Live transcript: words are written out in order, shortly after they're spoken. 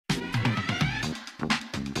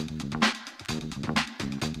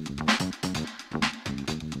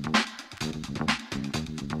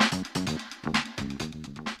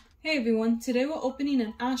Hey everyone, today we're opening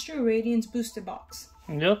an Astral Radiance booster box.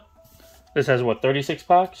 Yep. This has what, 36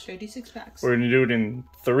 packs? 36 packs. We're going to do it in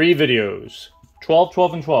 3 videos. 12,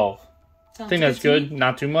 12, and 12. Sounds I think that's good.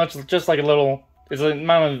 Not too much. Just like a little, it's an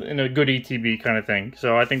amount in a good ETB kind of thing.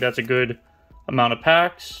 So I think that's a good amount of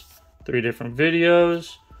packs. 3 different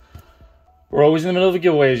videos. We're always in the middle of a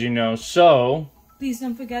giveaway, as you know. So please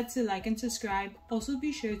don't forget to like and subscribe. Also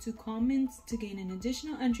be sure to comment to gain an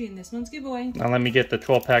additional entry in this month's giveaway. now let me get the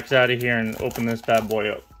 12 packs out of here and open this bad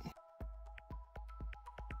boy up.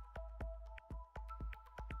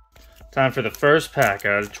 Time for the first pack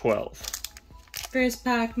out of 12. First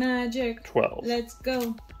pack magic. 12. Let's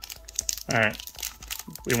go. Alright.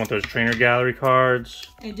 We want those trainer gallery cards.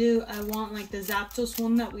 I do. I want like the Zapdos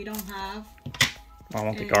one that we don't have. I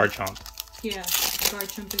want the Garchomp. Yeah,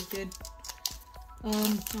 Garchomp is good.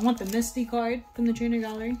 I want the Misty card from the trainer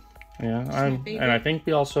gallery. Yeah, and I think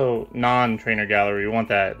we also non-trainer gallery. We want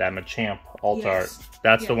that Machamp alt art.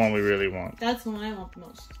 That's the one we really want. That's the one I want the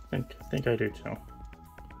most. I think I do too.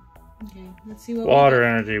 Okay, let's see what water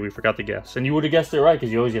energy. We forgot to guess, and you would have guessed it right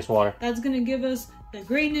because you always guess water. That's gonna give us the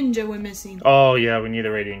Grey Ninja we're missing. Oh yeah, we need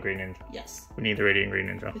the Radiant Green Ninja. Yes, we need the Radiant Green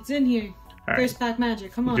Ninja. It's in here. All First pack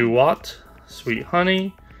magic. Come on. Do what? Sweet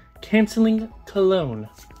Honey, Canceling Cologne.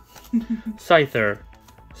 Scyther,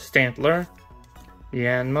 Stantler,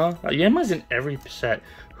 Yanma. Yanma's in every set.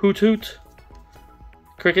 Hoot Hoot,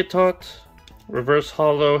 Cricket Tot, Reverse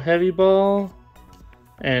Hollow Heavy Ball,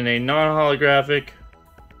 and a non-holographic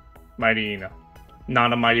Mighty Ina.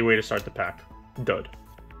 Not a mighty way to start the pack. Dud.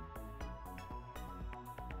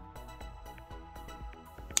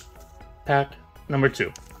 Pack number 2.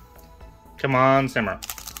 Come on, Simmer.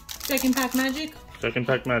 Second pack magic. Second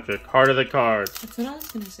pack magic. Heart of the cards. That's what I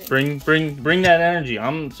was gonna say. Bring that energy.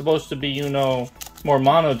 I'm supposed to be, you know, more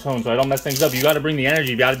monotone so I don't mess things up. You gotta bring the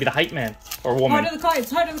energy. You gotta be the hype man or woman. Heart of the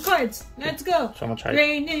cards. Heart of the cards. Let's go. So much hype.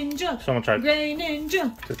 Grey Ninja. So much hype. Grey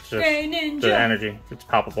Ninja. It's just Grey Ninja. the energy. It's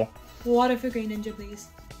palpable. Water for Grey Ninja, please.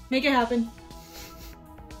 Make it happen.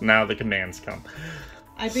 Now the commands come.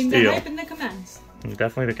 I bring the hype and the commands.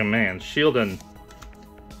 Definitely the commands. Shieldon.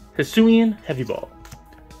 Hisuian Heavy Ball.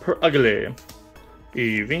 Per Ugly.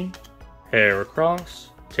 Eevee,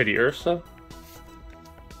 Heracross, Teddy Ursa,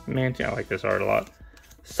 Manty, I like this art a lot,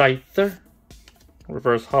 Scyther,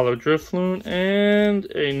 Reverse Hollow Drifloon, and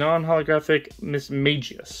a non-holographic Miss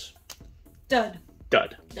Magius. Dud.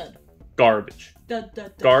 Dud. Dud. Garbage. Dud,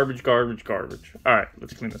 dud, dud. Garbage, garbage, garbage. Alright,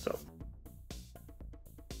 let's clean this up.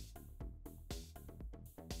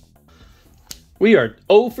 We are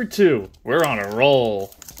 0 for 2. We're on a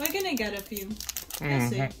roll. We're gonna get a few. We'll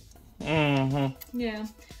see. Yeah.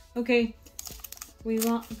 Okay. We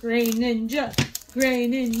want Grey Ninja. Grey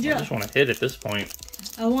Ninja. I just want to hit at this point.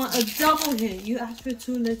 I want a double hit. You asked for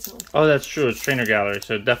too little. Oh, that's true. It's trainer gallery,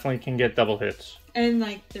 so it definitely can get double hits. And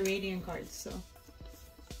like the radiant cards, so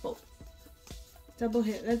both. Double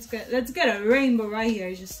hit. Let's get a rainbow right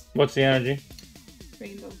here. Just what's the energy?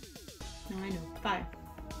 Rainbow. No, I know. 5.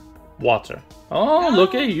 Water. Oh,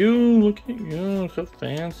 look at you. Look at you. So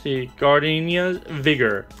fancy. Gardenia's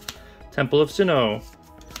Vigor. Temple of Sinnoh.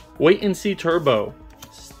 Wait and See Turbo.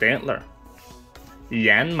 Stantler.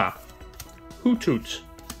 Yanma. Hoot Hoot.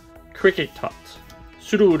 Cricket Tot.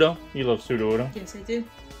 Sudowoodo. You love Sudowoodo. Yes, I do.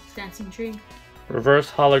 Dancing Tree.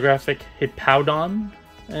 Reverse Holographic Hippowdon.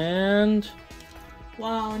 And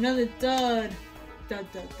wow, another dud. Dud,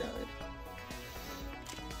 dud, dud.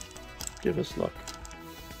 Give us luck.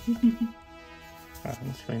 Alright,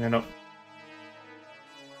 let's clean it up.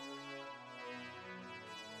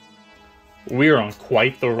 We're on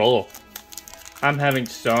quite the roll. I'm having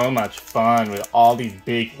so much fun with all these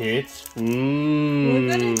big hits. Ooh. We're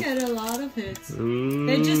gonna get a lot of hits. Ooh.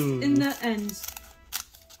 They're just in the ends.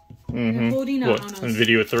 They're holding out on us. In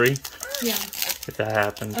video 3? Yeah. If that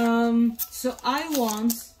happens. So I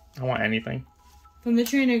want anything. from the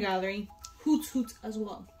trainer gallery, Hoot Hoot as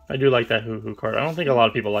well. I do like that Hoot Hoot card. I don't think a lot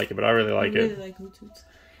of people like it, but I really like it. I really like Hoot Hoot.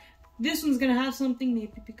 This one's gonna have something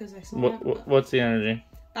maybe because I saw what's the energy?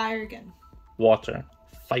 Fire again. Water.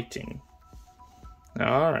 Fighting.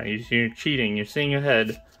 Alright, you're cheating. You're seeing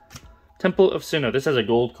ahead. Temple of Sinnoh. This has a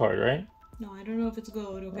gold card, right? No, I don't know if it's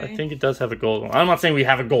gold, okay? I think it does have a gold one. I'm not saying we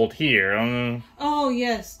have a gold here. Oh,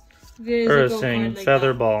 yes. There's a gold card like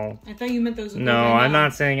Feather that. Ball. I thought you meant those. No, I'm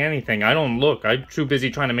not saying anything. I don't look. I'm too busy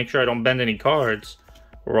trying to make sure I don't bend any cards.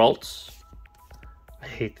 Ralts. I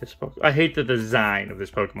hate this Pokemon. I hate the design of this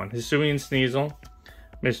Pokemon. Hisuian Sneasel.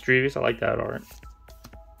 Misdreavious. I like that art.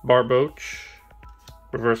 Barboach.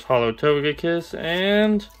 Reverse Hollow Togekiss.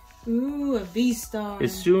 And ooh, a vstar.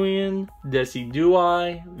 Hisuian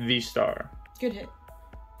Decidueye vstar. Good hit.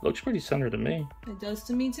 Looks pretty centered to me. It does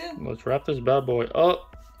to me too. Let's wrap this bad boy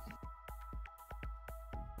up.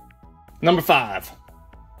 Number 5.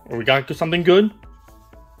 We got something good.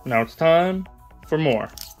 Now it's time for more.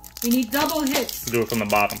 We need double hits. Do it from the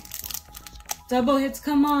bottom. Double hits,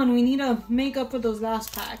 come on. We need to make up for those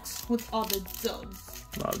last packs with all the duds.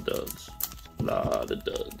 A lot of duds. A lot of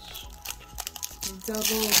duds.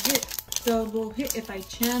 Double hit. Double hit. If I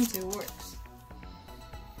chance, it works.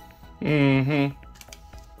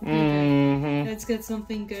 Mm-hmm. Mm-hmm. Let's get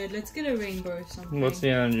something good. Let's get a rainbow or something. What's the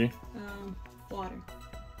energy? Water.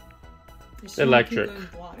 Electric.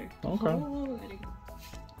 Water. Okay. Oh,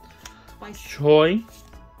 spicy. Choi.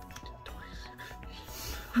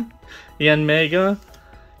 Yanmega.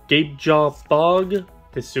 Gapejaw Bog.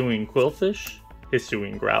 Hisuian Quillfish.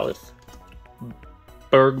 Hisuian Growlithe.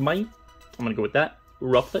 Bergmite. I'm gonna go with that.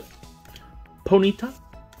 Rufflet. Ponyta.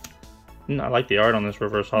 I like the art on this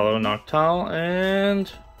reverse hollow. Noctowl.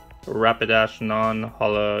 And Rapidash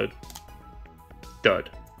non-hollow dud.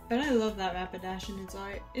 But I love that Rapidash in its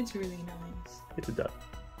art. It's really nice. It's a dud.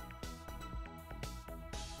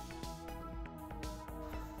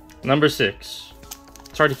 Number 6.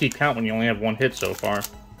 It's hard to keep count when you only have one hit so far.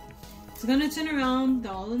 It's gonna turn around,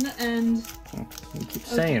 all in the end. You keep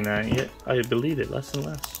saying that, yet I believe it less and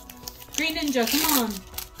less. Green Ninja, come on.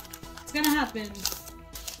 It's gonna happen.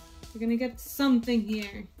 We're gonna get something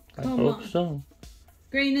here. Come I hope so.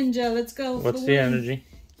 Green Ninja, let's go. What's the energy?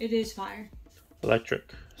 It is fire.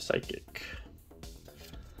 Electric. Psychic.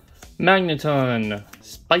 Magneton.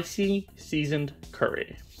 Spicy Seasoned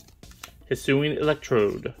Curry. Hisuian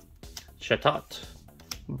Electrode. Chatot.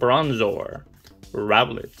 Bronzor.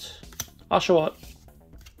 Rowlet. Oshawott.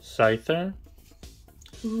 Scyther.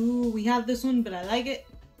 Ooh, we have this one, but I like it.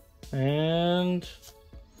 And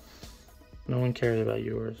no one cares about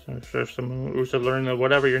yours. I'm sure someone who's to learn that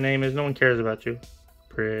whatever your name is, no one cares about you.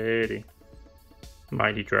 Pretty.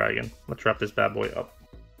 Mighty Dragon. Let's wrap this bad boy up.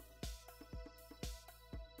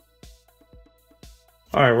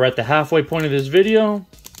 Alright, we're at the halfway point of this video.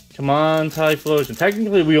 Come on, Typhlosion.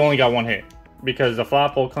 Technically, we only got one hit because the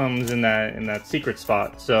Flapple comes in that secret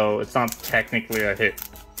spot, so it's not technically a hit.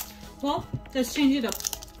 Well, let's change it up.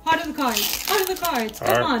 Heart of the cards. Heart of the cards.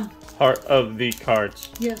 Come on. Heart of the cards.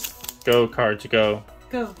 Yes. Go, cards, go.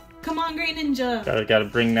 Go. Come on, Green Ninja. Gotta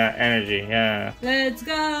bring that energy, yeah. Let's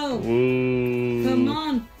go. Woo. Come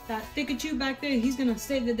on. That Pikachu back there, he's gonna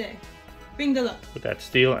save the day. Bring the luck. With that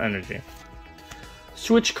steel energy.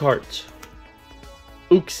 Switch cart.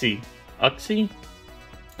 Uxie. Uxie,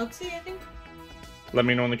 I think. Let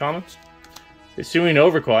me know in the comments. Hisuian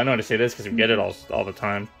Overcall. I know how to say this because we get it all the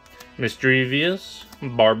time. Misdrevious.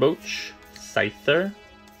 Barboach. Scyther.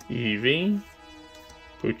 Eevee.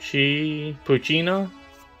 Puccina.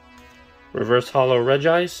 Reverse Hollow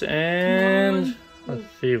Regice. And a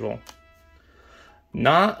Thievul.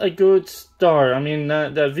 Not a good start. I mean,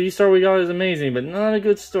 that vstar we got is amazing, but not a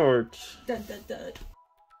good start. Dud, dud, dud.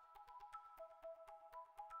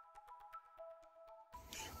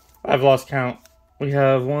 I've lost count. We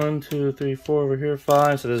have 1, 2, 3, 4 over here,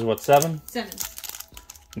 5. So this is what, 7? 7.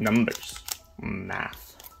 Numbers.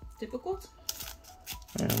 Math. Difficult?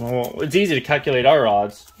 Yeah, well, it's easy to calculate our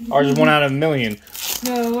odds. Ours is 1 out of a million.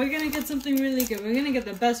 No, we're gonna get something really good. We're gonna get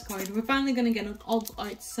the best card. We're finally gonna get an alt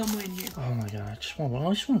art somewhere in here. Oh my god, I just want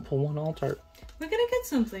to pull one alt art. We're gonna get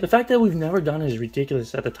something. The fact that we've never done it is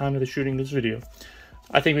ridiculous at the time of the shooting this video.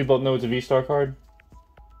 I think we both know it's a vstar card.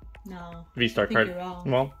 No. vstar card. You're wrong.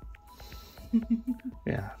 Well,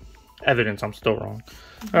 yeah. Evidence I'm still wrong.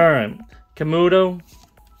 Alright. Kamuto.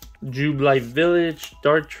 Jubilife Village.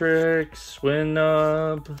 Dartrix.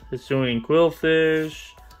 Swinub. Hisuian Quillfish.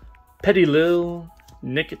 Petty Lil.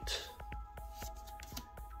 Nickit.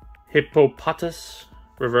 Hippopotas.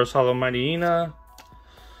 Reverse Hollow Mightyena.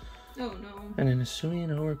 Oh no. And an Hisuian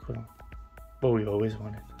Overquill. What we've always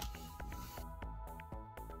wanted.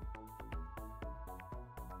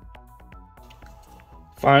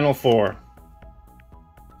 Final 4.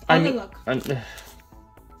 Look. It's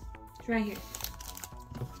right here.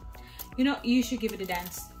 You know, you should give it a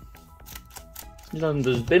dance. They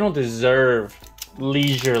don't deserve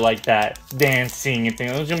leisure like that. Dancing and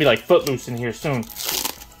things. There's gonna be like Footloose in here soon.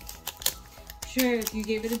 Sure, if you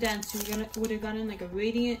gave it a dance, you would have gotten like a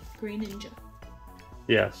Radiant Green Ninja.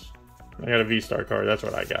 Yes. I got a V-Star card. That's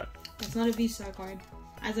what I got. That's not a V-Star card.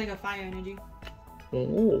 That's like a fire energy.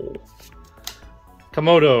 Oh.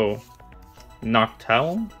 Komodo.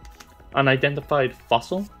 Noctowl. Unidentified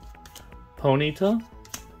Fossil. Ponyta.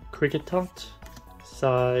 Cricketot.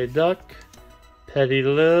 Psyduck. Petty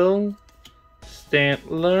Lil.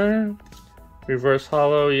 Stantler. Reverse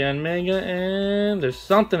Hollow Yan Mega, and there's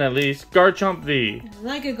something at least. Garchomp V. I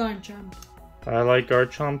like a Garchomp. I like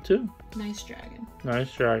Garchomp too. Nice dragon.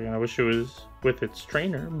 Nice dragon. I wish it was with its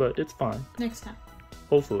trainer, but it's fine. Next time.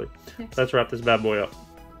 Hopefully. Let's wrap this bad boy up.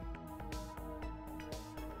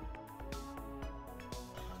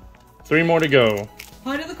 3 more to go.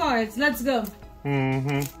 Part of the cards. Let's go.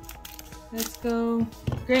 Let's go.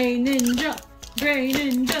 Gray Ninja. Gray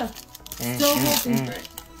Ninja. Still hoping for it.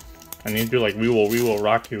 I need to do like we will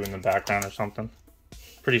rock you in the background or something.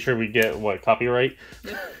 Pretty sure we get what, copyright?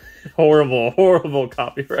 Yep. horrible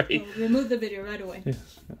copyright. So remove the video right away.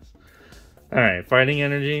 Yes. Alright, Fighting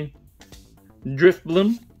Energy.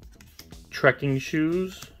 Driftbloom. Trekking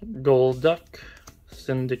Shoes. Golduck.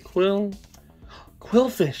 Cyndaquil.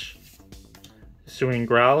 Quillfish. Suing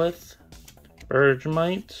Growlithe.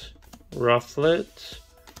 Bergmite. Rufflet.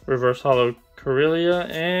 Reverse Hollow Corellia.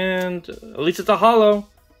 And at least it's a hollow.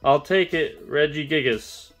 I'll take it.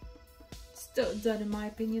 Regigigas. Still dud in my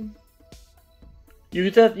opinion. You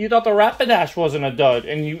thought the Rapidash wasn't a dud,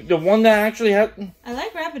 and the one that actually had. I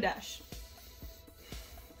like Rapidash.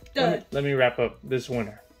 Dud. Let me wrap up this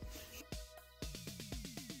winner.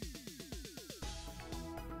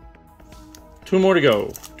 Two more to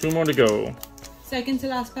go. Second to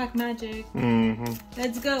last pack magic.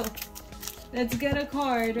 Let's go. Let's get a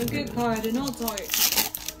card, a good card, an alt art.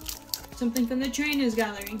 Something from the Trainers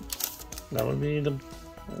Gallery. That would be the...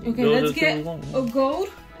 Okay, let's get a gold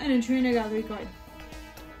and a Trainer Gallery card.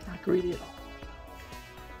 Not greedy at all.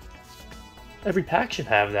 Every pack should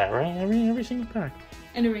have that, right? Every single pack.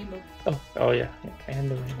 And a rainbow. Oh yeah.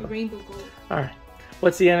 And the rainbow. A rainbow gold. Alright.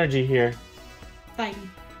 What's the energy here?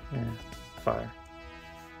 Fighting. Yeah. Fire.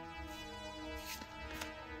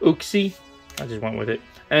 Uxie. I just went with it.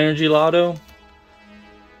 Energy Lotto.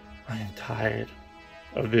 I am tired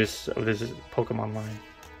of this Pokemon line.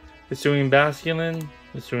 Hisuian Basculin,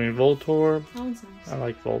 Hisuian Voltorb. That one's nice. I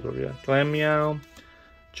like Voltorb, yeah. Glameow,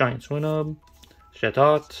 Giant Swinub,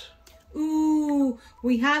 Chatot. Ooh,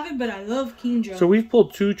 we have it, but I love Kingdra. So we've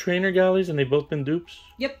pulled 2 trainer galleries and they've both been dupes?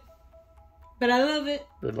 Yep. But I love it.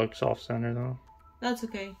 It looks off center though. That's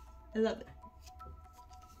okay. I love it.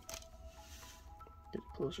 Get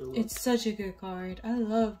a closer look. It's such a good card. I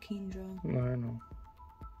love Kingdra. I know.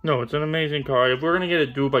 No, it's an amazing card. If we're gonna get a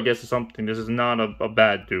dupe, I guess it's something. This is not a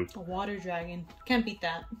bad dupe. A water dragon. Can't beat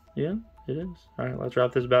that. Yeah, it is. Alright, let's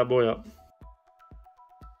wrap this bad boy up.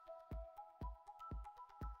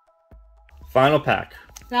 Final pack.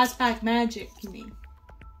 Last pack magic, you mean.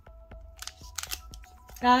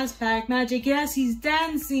 Last pack magic. Yes, he's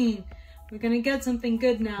dancing. We're gonna get something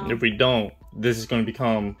good now. If we don't, this is gonna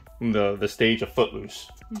become the stage of Footloose.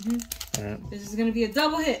 Right. This is gonna be a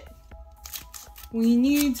double hit. We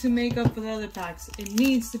need to make up for the other packs. It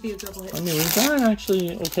needs to be a double hit. I mean, we've got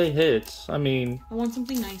actually okay hits. I mean... I want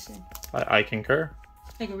something nicer. I concur.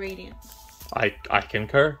 Like a Radiant. I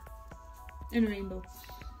concur. And a Rainbow.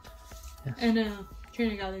 Yes. And a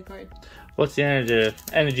Trainer Gallery card. What's the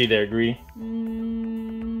energy there, Gree?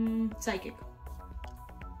 Psychic.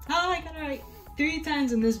 Oh, I got it right 3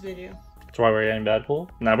 times in this video. That's why we're getting bad pulls?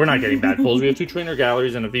 Nah, we're not getting bad pulls. We have 2 Trainer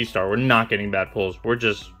Galleries and a V-Star. We're not getting bad pulls. We're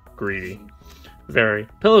just greedy. Very.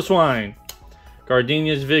 Pillow-Swine,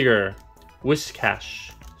 Gardenia's Vigor,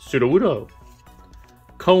 Whiscash, Sudowoodo,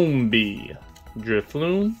 Combee,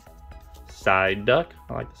 Drifloon, Psyduck,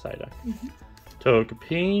 I like the Psyduck,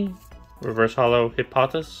 Togepi, Reverse Hollow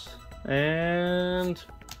Hippopotas, and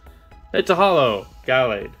it's a hollow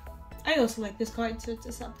Gallade. I also like this card, so it's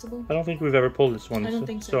acceptable. I don't think we've ever pulled this one, I don't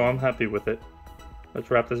think so. So I'm happy with it.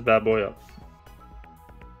 Let's wrap this bad boy up.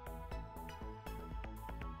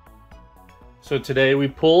 So today we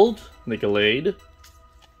pulled the Gallade.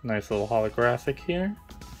 Nice little holographic here.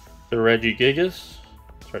 The Regigigas.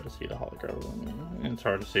 It's hard to see the holographic. It's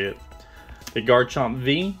hard to see it. The Garchomp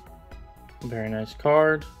V. Very nice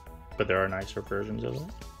card. But there are nicer versions of it.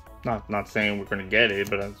 Not saying we're going to get it,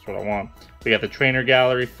 but that's what I want. We got the Trainer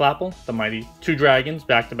Gallery Flapple. The mighty 2 dragons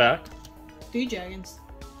back to back. 3 dragons.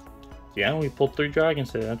 Yeah, we pulled 3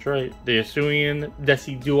 dragons today. That's right. The Hisuian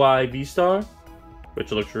Decidueye V-Star,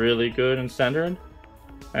 which looks really good and centered.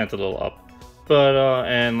 And it's a little up. But,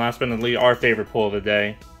 and last but not least, our favorite pull of the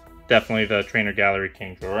day. Definitely the Trainer Gallery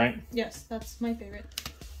Kingdra, right? Yes, that's my favorite.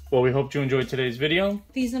 Well, we hope you enjoyed today's video.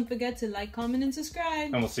 Please don't forget to like, comment, and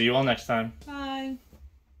subscribe. And we'll see you all next time. Bye.